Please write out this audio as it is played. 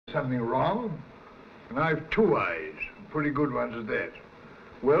Something wrong? And I've two eyes, pretty good ones at that.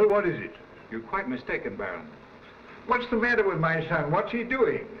 Well, what is it? You're quite mistaken, Baron. What's the matter with my son? What's he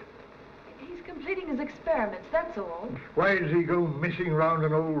doing? He's completing his experiments, that's all. Why does he go messing around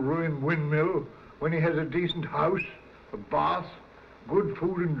an old ruined windmill when he has a decent house, a bath, good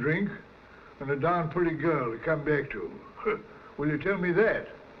food and drink, and a darn pretty girl to come back to? Will you tell me that?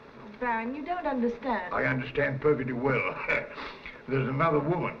 Baron, you don't understand. I understand perfectly well. There's another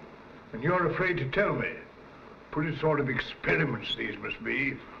woman, and you're afraid to tell me. Pretty sort of experiments these must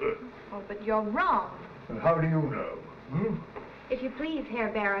be. Oh, but you're wrong. And how do you know? Hmm? If you please, Herr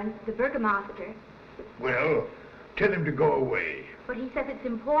Baron, the Burgomaster. Well, tell him to go away. But he says it's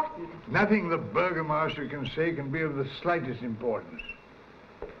important. Nothing the Burgomaster can say can be of the slightest importance.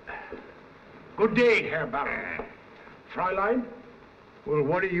 Good day, Herr Baron. Fräulein? Well,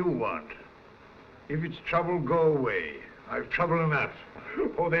 what do you want? If it's trouble, go away. I've trouble enough.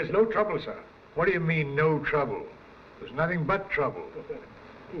 Oh, there's no trouble, sir. What do you mean, no trouble? There's nothing but trouble.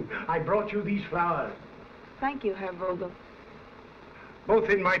 I brought you these flowers, Thank you, Herr Vogel. both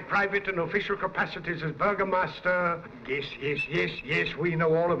in my private and official capacities as Burgomaster. Yes, we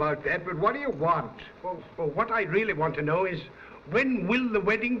know all about that, but what do you want? Well, what I really want to know is, when will the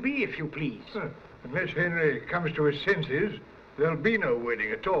wedding be, if you please? Unless Henry comes to his senses, there'll be no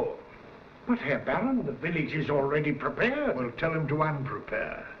wedding at all. But, Herr Baron, the village is already prepared. Well, tell him to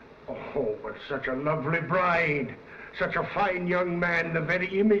unprepare. Oh, but such a lovely bride. Such a fine young man, the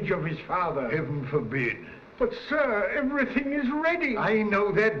very image of his father. Heaven forbid. But, sir, everything is ready. I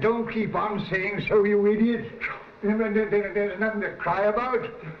know that. Don't keep on saying so, you idiot. There's nothing to cry about.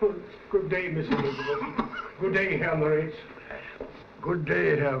 Good day, Miss Elizabeth. Good day, Herr Moritz. Good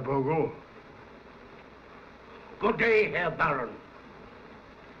day, Herr Vogel. Good day, Herr Baron.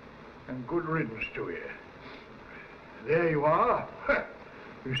 And good riddance to you. There you are.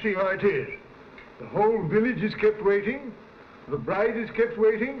 You see how it is. The whole village is kept waiting, the bride is kept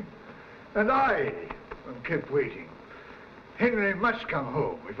waiting, and I am kept waiting. Henry must come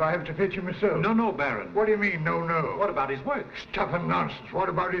home if I have to fetch him myself. No, Baron. What do you mean, no? What about his work? Stuff and nonsense. What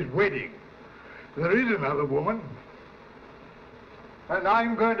about his wedding? There is another woman, and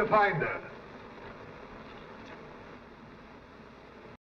I'm going to find her.